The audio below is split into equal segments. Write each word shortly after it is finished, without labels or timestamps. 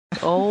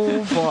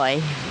Oh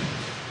boy.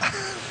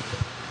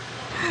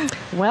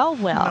 Well.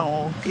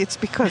 No, it's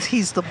because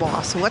he's the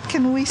boss. What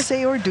can we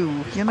say or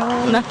do? You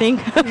know, Nothing.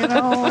 You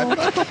know. I'm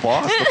not the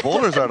boss. The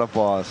bowlers are the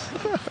boss.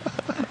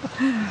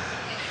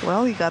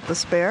 Well, he got the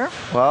spare.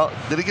 Well,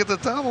 didn't get the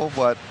double,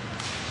 but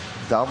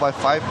down by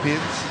 5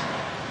 pins.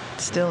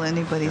 Still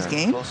anybody's Yeah,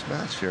 game. close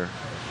match here.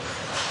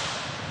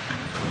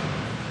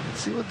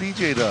 Let's see what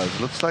DJ does.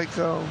 Looks like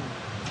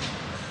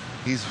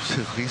he's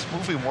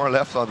moving more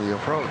left on the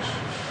approach.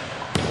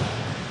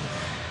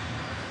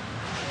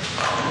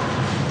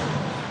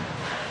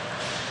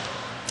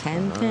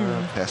 Ten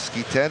pin.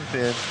 Pesky 10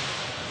 pin.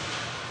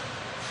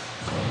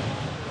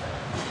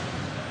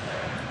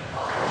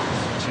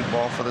 Two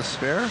ball for the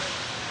spare.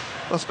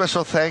 A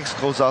special thanks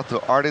goes out to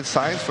Ardent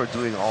Signs for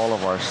doing all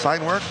of our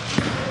sign work.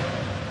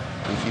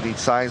 If you need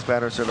signs,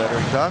 banners, or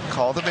lettering done,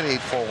 call them at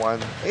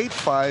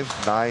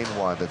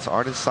 841-8591. That's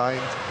Ardent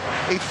Signs,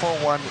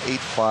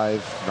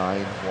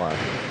 841-8591.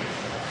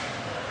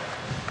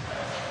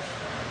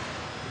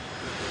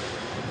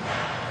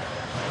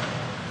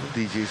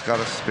 DJ's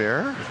got a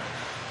spare.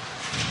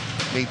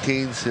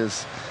 Maintains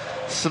his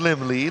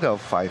slim lead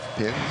of 5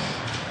 pins.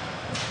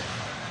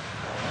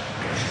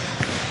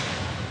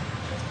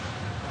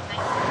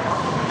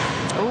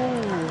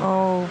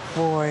 Oh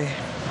boy.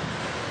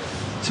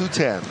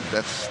 210.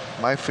 That's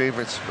my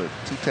favorite split.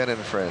 210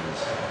 and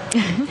friends.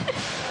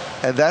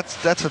 And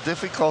that's a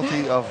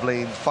difficulty of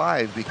lane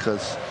 5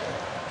 because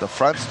the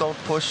fronts don't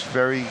push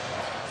very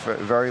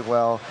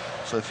well.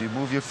 So if you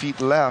move your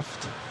feet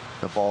left,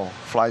 the ball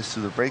flies to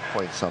the break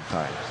point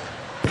sometimes.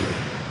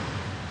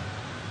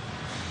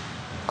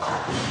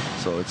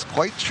 So it's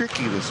quite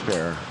tricky, the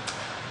spare.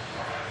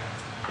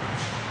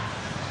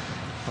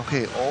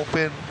 Okay,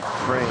 open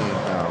frame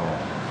now.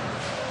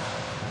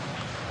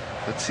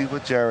 Let's see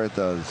what Jared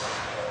does.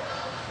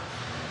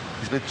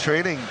 He's been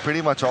training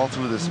pretty much all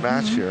through this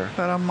match here.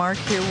 But a mark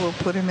here will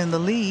put him in the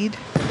lead.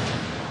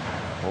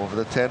 Over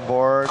the 10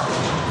 board.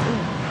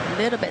 A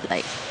little bit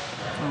late.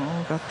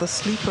 Oh, got the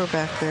sleeper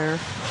back there.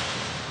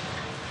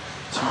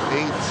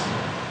 2-8.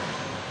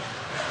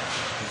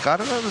 He got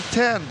another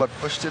 10, but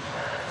pushed it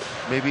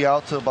maybe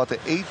out to about the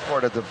 8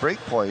 board at the break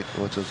point,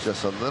 which was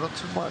just a little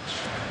too much.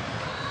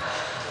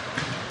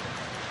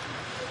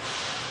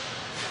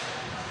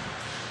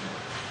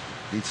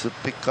 Needs to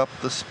pick up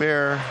the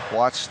spare.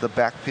 Watch the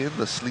back pin,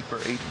 the sleeper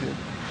 8 pin.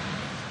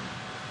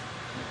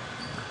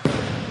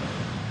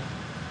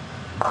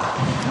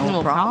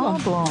 No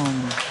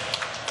problem.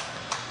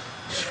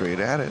 Straight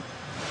at it.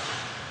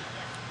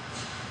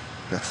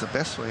 That's the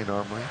best way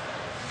normally.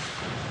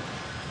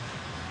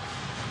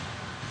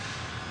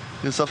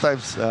 You know,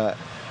 sometimes at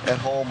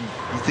home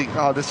you think,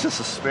 oh, that's just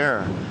a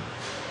spare.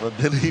 But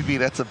believe me,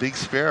 that's a big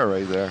spare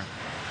right there.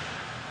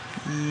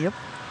 Yep.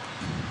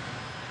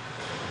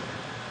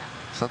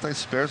 Sometimes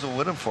spares will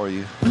win them for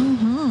you.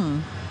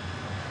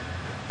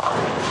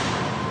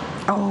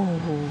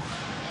 Oh.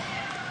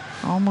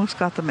 Almost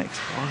got the mix.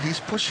 Well,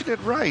 he's pushing it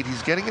right.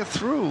 He's getting it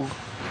through.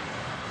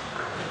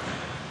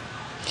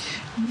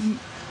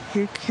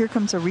 Here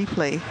comes a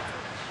replay.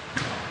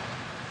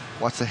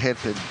 What's the head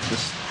pin?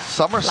 This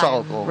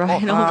somersault.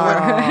 Right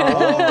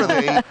over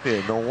the 8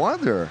 pin. No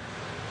wonder.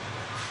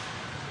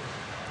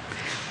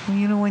 Well,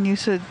 you know, when you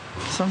said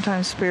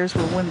sometimes spares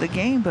will win the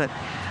game, but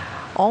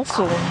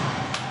also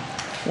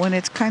when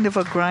it's kind of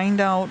a grind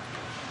out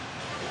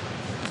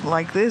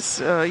like this,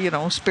 you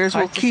know, spares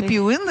will keep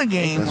you in the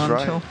game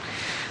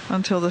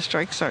until the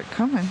strikes start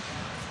coming.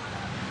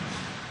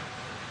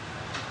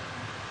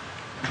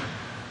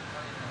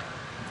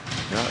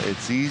 Yeah,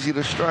 it's easy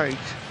to strike.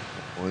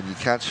 When you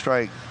can't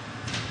strike,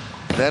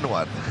 then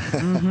what?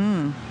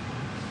 And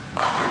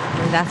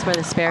that's where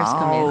the spares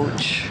come in.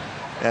 Ouch.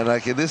 And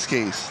like in this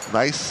case,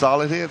 nice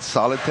solid hit,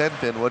 solid 10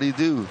 pin. What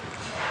do?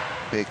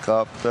 Pick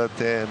up the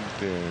 10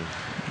 pin.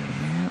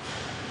 Yep.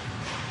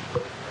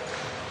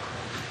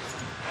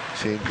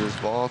 Change this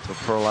ball to a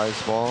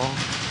pearlized ball.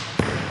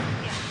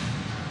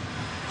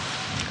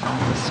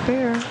 The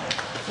spare.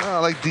 I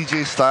like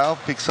DJ style.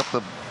 Picks up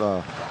the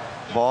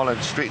ball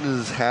and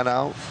straightens his hand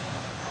out.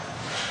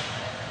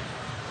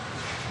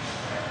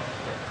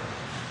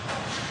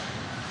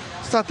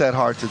 It's not that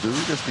hard to do.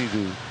 You just need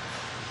a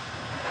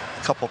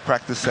couple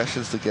practice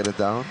sessions to get it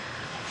down.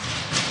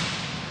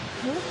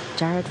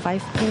 Jared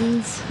 5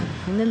 pins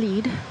in the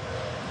lead.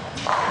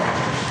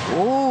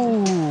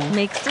 Oh.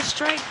 Makes the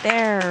strike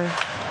there.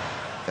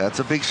 That's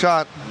a big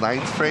shot.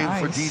 9th frame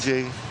for Nice.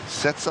 DJ.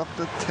 Sets up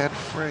the 10th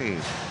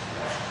frame.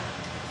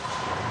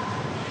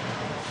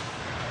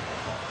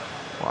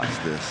 Watch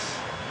this.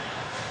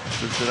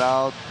 Spins it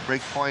out.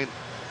 Break point.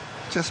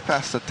 Just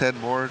past the 10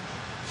 board.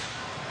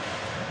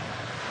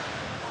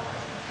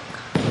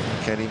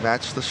 Can he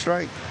match the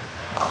strike?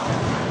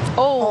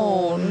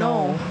 Oh,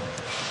 no.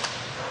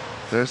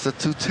 There's the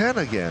 210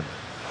 again.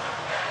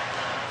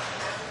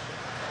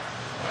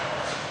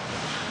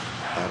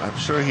 And I'm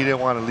sure he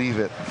didn't want to leave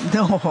it.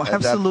 No, point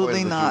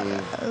absolutely of the not.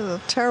 game. A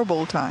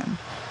terrible time.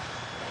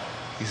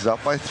 He's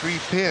up by 3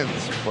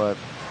 pins, but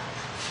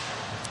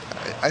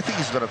I think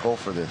he's going to go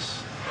for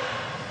this.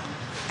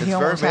 It's He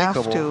very almost have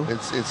makeable. to.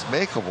 It's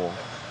makeable.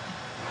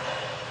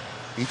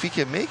 If he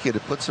can make it,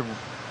 it puts him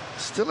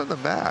still in the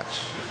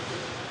match.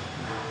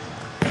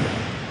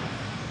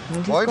 And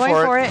he's Going going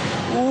for for it. it.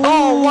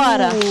 Oh, what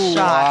a shot.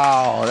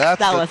 Wow, that's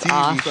That the was TV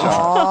awesome.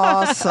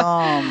 shot.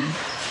 Awesome.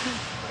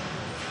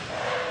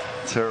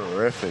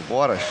 Terrific.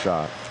 What a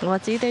shot. Well,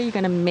 it's either you're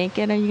going to make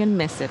it or you're going to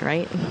miss it,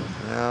 right?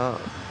 Yeah.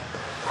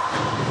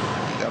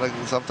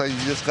 Sometimes you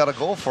just gotta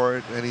go for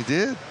it, and he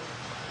did.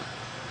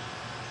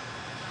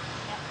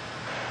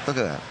 Look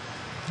at that.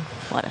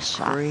 What a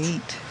shot. Great.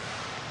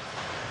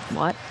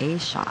 What a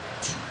shot.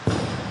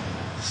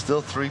 Still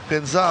 3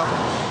 pins up.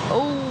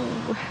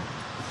 Oh.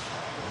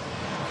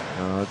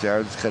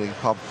 Jared's getting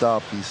pumped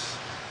up. I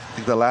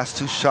think the last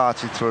 2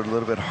 shots he threw it a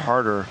little bit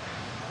harder.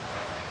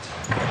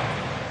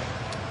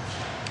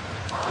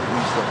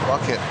 Leaves the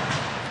bucket.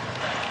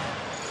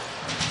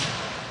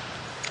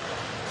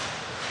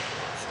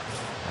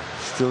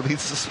 Still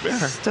needs to spare.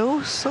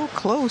 Still so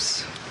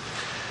close.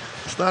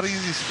 It's not an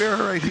easy spare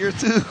right here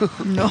too.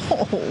 No.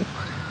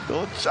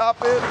 Don't chop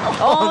it.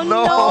 Oh,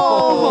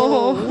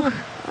 no.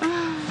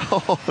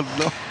 Oh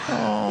no.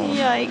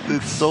 Yikes.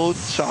 It's so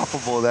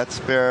choppable, that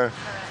spare.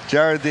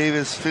 Jared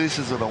Davis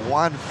finishes with a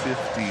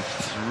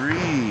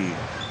 153.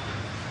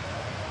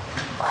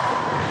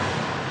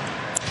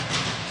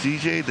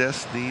 DJ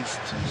just needs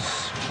to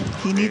spare.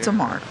 He needs a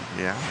mark.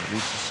 Yeah,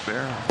 needs to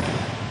spare.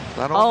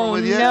 Not over Oh,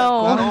 with yet.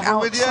 no. Not over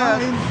with yet.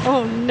 Outside.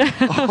 Oh, no.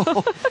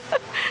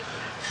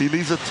 He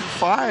leaves a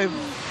 2-5.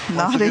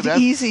 Not an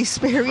easy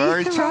spare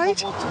Very either, right?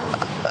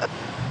 choppable too.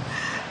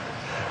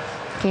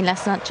 Okay,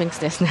 let's not jinx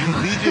this now.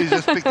 DJ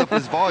just picked up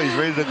his ball. He's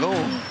ready to go.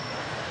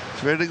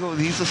 He's ready to go.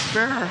 He's a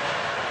spare.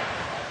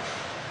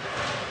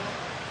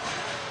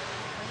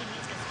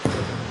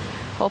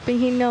 Hoping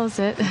he knows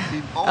it.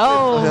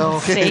 Oh,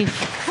 okay.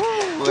 Safe.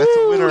 Well, that's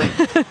a winner.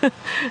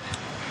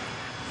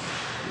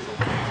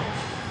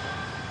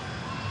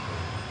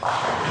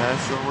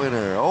 That's the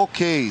winner.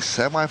 Okay,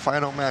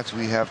 semifinal match.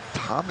 We have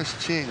Thomas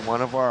Ching,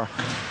 one of our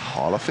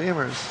Hall of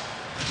Famers.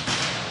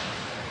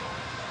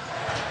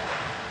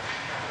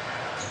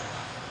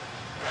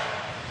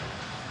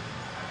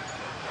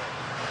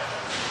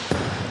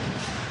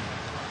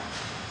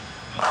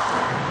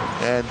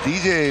 And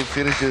DJ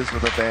finishes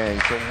with a bang.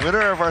 So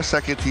winner of our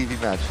second TV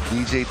match,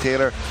 DJ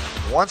Taylor,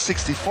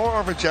 164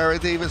 over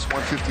Jared Davis,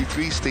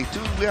 153. Stay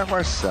tuned. We have our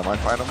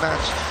semifinal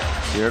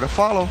match here to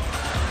follow.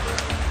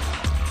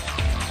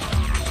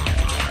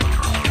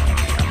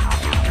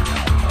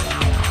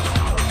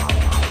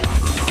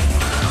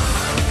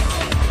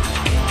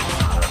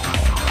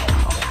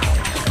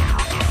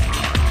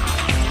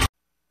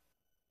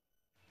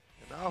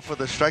 Now for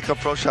the Strikeout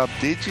Pro Shop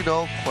Did You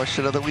Know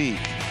question of the week.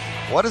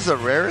 What is the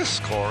rarest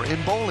score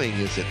in bowling?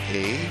 Is it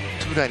A,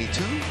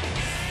 292,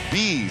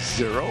 B,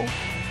 0,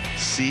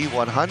 C,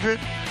 100,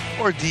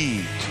 or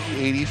D,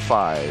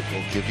 285?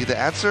 We'll give you the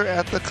answer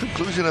at the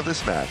conclusion of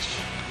this match.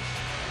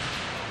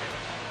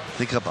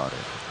 Think about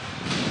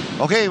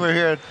it. Okay, we're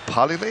here at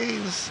Pali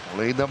Lanes,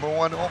 lane number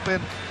 1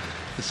 open.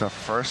 It's our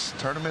first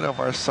tournament of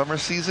our summer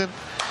season.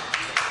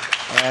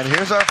 And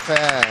here's our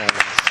fans.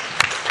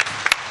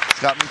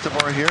 Scott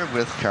Mitamora here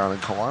with Carolyn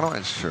Kawano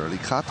and Shirley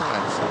Kato.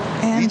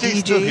 And DJ's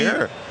still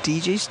here.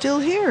 DJ's still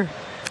here.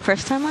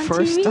 First time on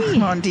First TV.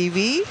 time on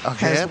TV.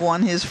 Okay. Has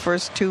won his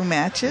first 2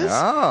 matches.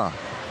 Yeah.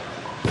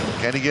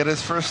 Can he get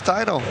his first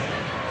title?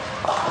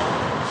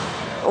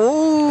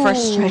 Oh,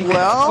 First strike.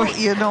 well, for,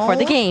 you know. For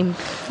the game.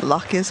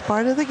 Luck is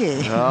part of the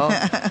game. No.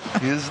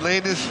 His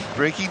lane is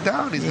breaking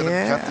down. He's going to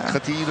have to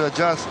continue to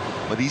adjust.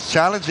 But he's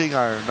challenging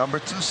our number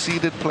 2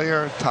 seeded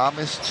player,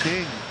 Thomas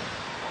Ching.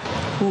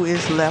 Who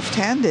is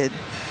left-handed.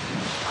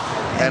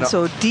 And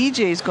so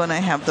DJ's going to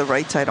have the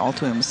right side all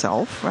to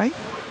himself, right?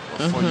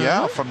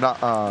 Yeah, from now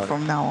on.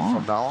 From now on.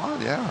 From now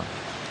on, yeah.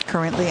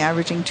 Currently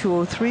averaging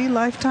 203,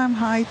 lifetime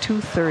high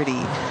 230.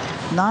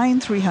 9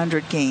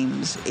 300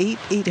 games, 8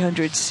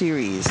 800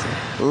 series,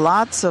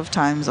 lots of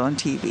times on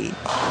TV,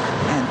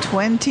 and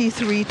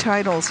 23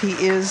 titles. He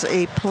is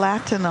a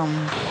platinum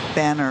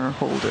banner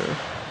holder.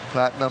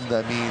 Platinum,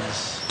 that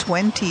means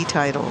 20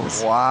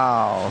 titles.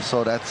 Wow.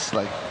 So that's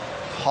like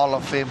Hall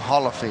of Fame,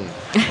 Hall of Fame.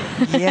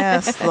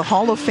 Yes, the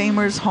Hall of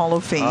Famers, Hall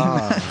of Fame.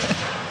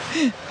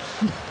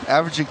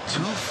 Averaging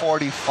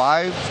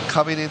 245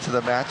 coming into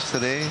the match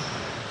today.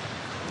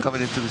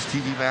 Coming into this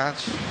TV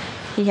match.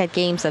 He had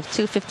games of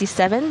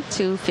 257,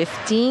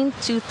 215,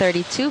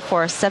 232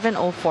 for a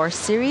 704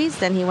 series.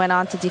 Then he went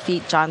on to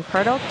defeat John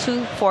Purtle,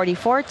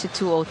 244 to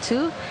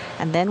 202.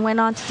 And then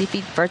went on to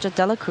defeat Virgil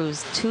de la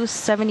Cruz,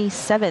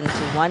 277 to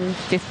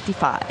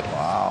 155.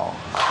 Wow.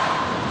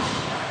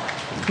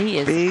 He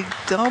is Big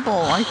double.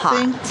 I hot.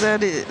 think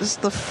that is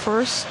the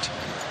first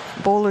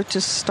bowler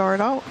to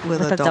start out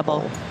with a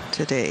double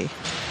today.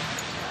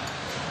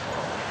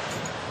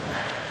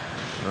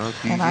 Well,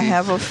 And I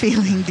have a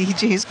feeling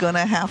DJ's going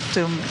to have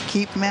to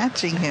keep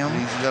matching him.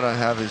 He's going to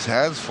have his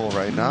hands full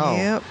right now.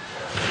 Yep.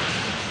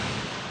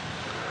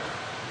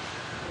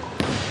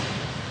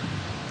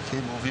 Okay,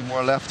 moving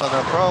more left on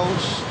the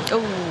approach.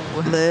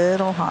 oh,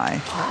 Little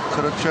high.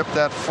 Could have tripped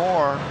that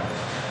 4.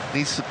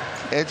 Needs to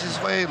edge his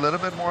way a little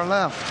bit more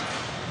left.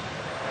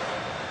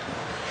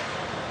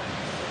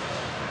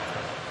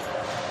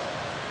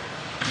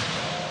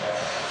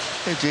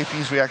 Okay,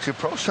 JP's Reaction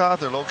Pro Shop.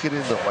 They're located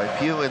in the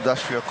Waipio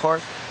Industrial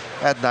Court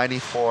at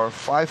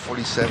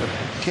 94-547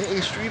 KA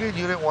Street in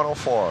Unit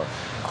 104.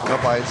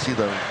 Come by and see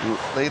the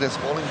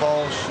latest bowling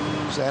balls,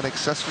 shoes, and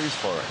accessories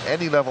for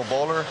any level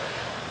bowler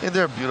in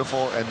their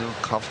beautiful and new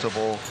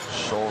comfortable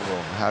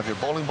showroom. Have your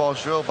bowling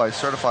balls drilled by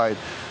certified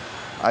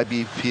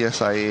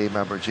IBPSIA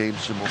member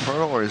James Jimbo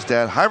Pirtle or his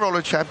dad, high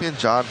roller champion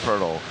John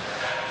Pirtle.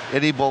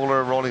 Any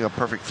bowler rolling a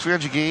perfect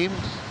 300 game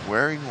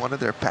wearing one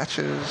of their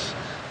patches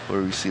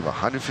will receive a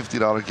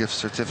 $150 gift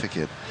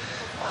certificate.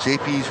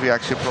 JP's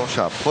Reaction Pro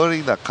Shop,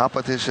 putting the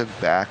competition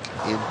back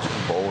into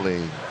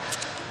bowling.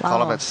 Wow. Call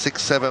them at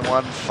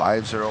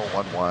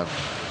 671-5011.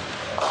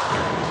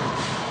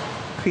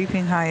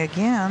 Creeping high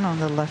again on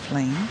the left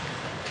lane.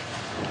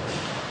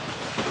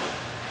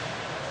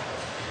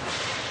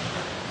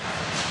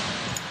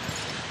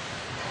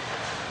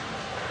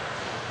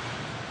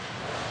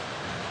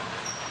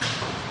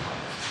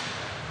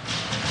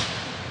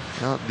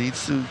 Now it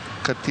needs to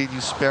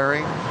continue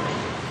sparing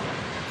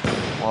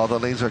while the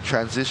lanes are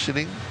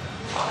transitioning.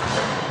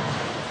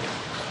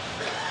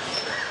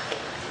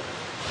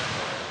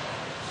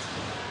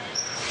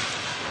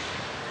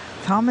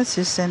 Thomas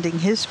is sending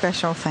his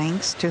special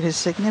thanks to his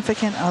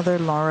significant other,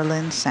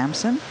 Laurelyn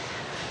Sampson,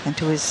 and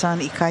to his son,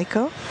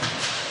 Ikaiko.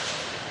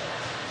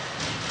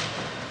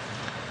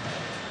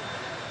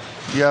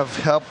 You have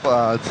help,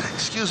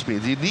 excuse me,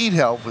 do you need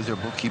help with your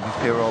bookkeeping,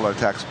 payroll, or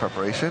tax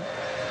preparation?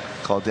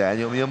 Call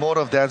Daniel Miyamoto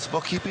of Dan's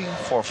Bookkeeping,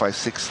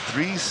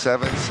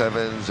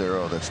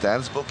 456-3770. That's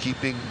Dan's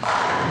Bookkeeping,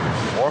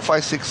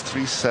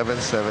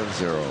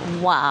 456-3770.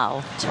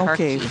 Wow. Turkey.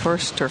 Okay,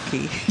 first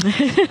turkey.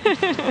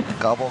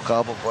 Gobble,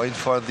 gobble, going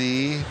for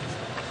the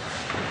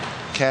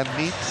canned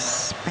meat.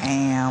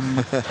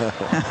 Spam.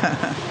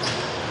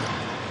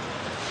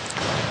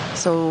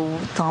 So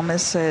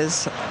Thomas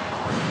says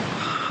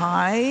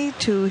hi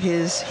to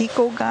his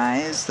Hiko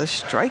guys, the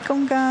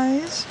Strike'em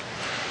guys,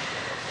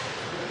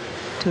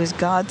 to his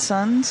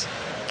godsons,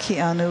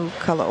 Keanu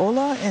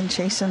Kalaola and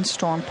Chasen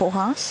Storm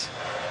Pojas.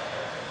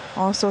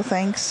 Also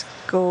thanks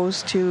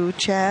goes to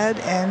Chad,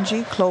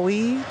 Angie,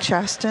 Chloe,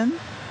 Chasten,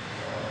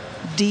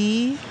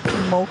 Dee,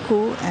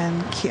 Moku,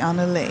 and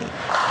Keanu Lei.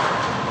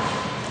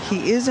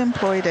 He is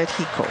employed at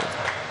Hiko.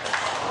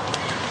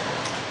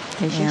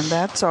 And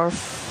that's our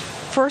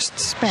first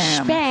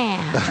spam. Spam.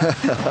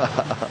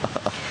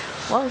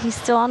 Well, he's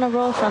still on a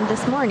roll from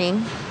this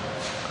morning.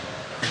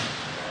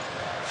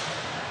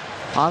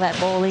 All that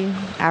bowling,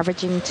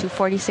 averaging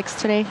 246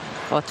 today.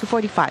 Oh,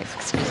 245,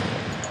 excuse me.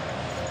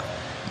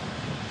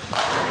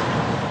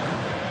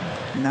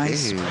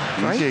 Nice. Hey,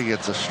 strike. DJ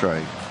gets a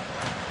strike.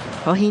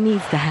 Well, he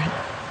needs that.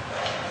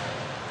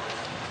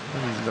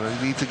 He's going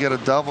to need to get a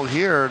double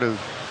here to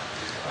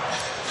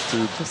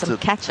Some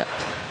catch up.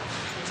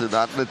 to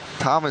not let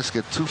Thomas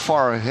get too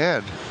far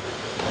ahead.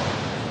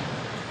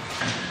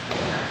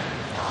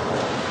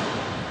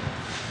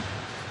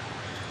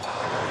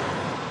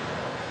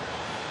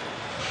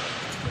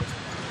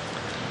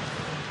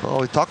 Well,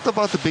 we talked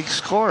about the big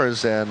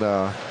scores, and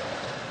the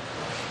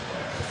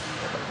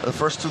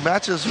first two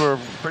matches were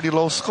pretty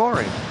low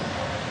scoring.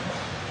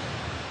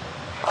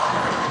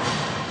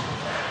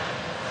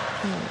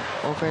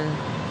 Over.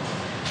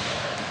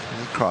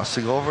 And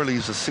crossing over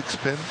leaves a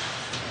 6-pin.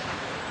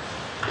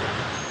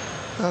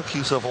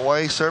 Hughes of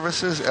Hawaii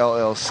Services,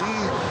 LLC,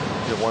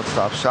 your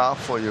one-stop shop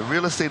for your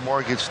real estate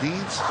mortgage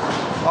needs,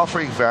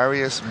 offering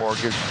various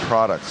mortgage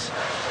products.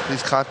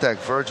 Please contact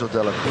Virgil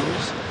De La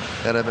Cruz,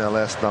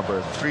 NMLS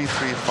number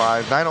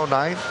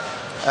 335909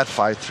 at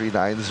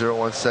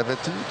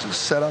 539-0172 to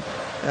set up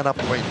an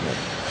appointment.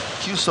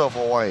 Hughes of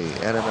Hawaii,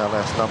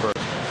 NMLS number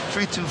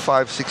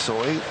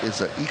 325608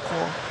 is an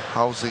equal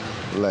housing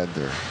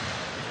lender.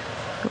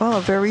 Well,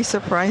 a very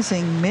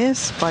surprising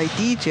miss by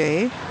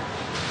DJ.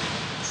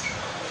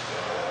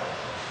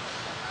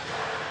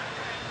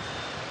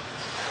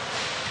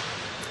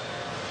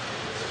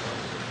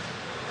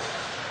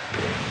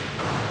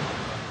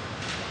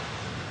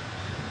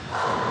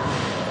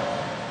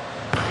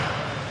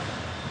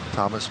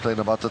 Thomas playing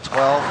about the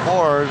 12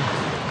 board.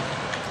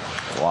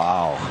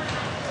 Wow.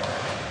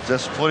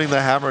 Just putting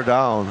the hammer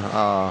down.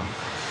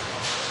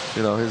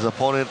 You know, his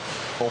opponent,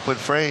 open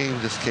frame,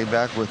 just came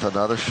back with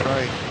another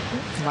strike.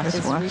 Watch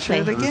Let's watch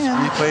replay. it This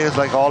again. replay is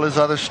like all his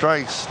other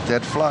strikes.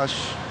 Dead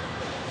flush.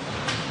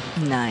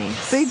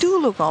 Nice. They do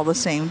look all the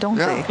same, don't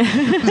Yeah. they?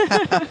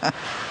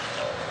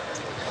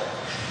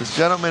 This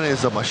gentleman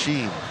is a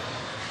machine.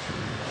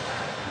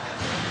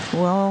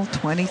 Well,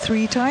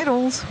 23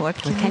 titles. What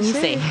can, What can you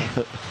say?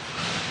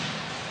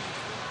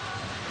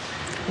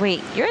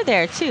 Wait, you're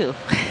there too.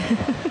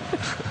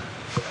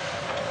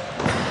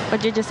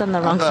 But you're just on the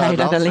wrong side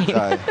of the announcer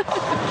lane. guy.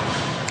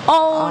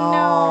 Oh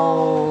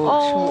no!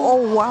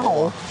 Oh,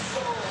 wow.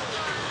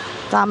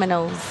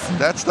 Dominoes.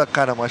 That's the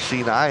kind of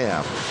machine I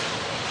am.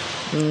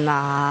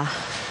 Nah.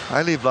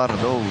 I leave a lot of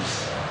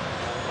those.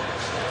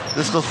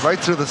 This goes right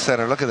through the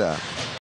center. Look at that.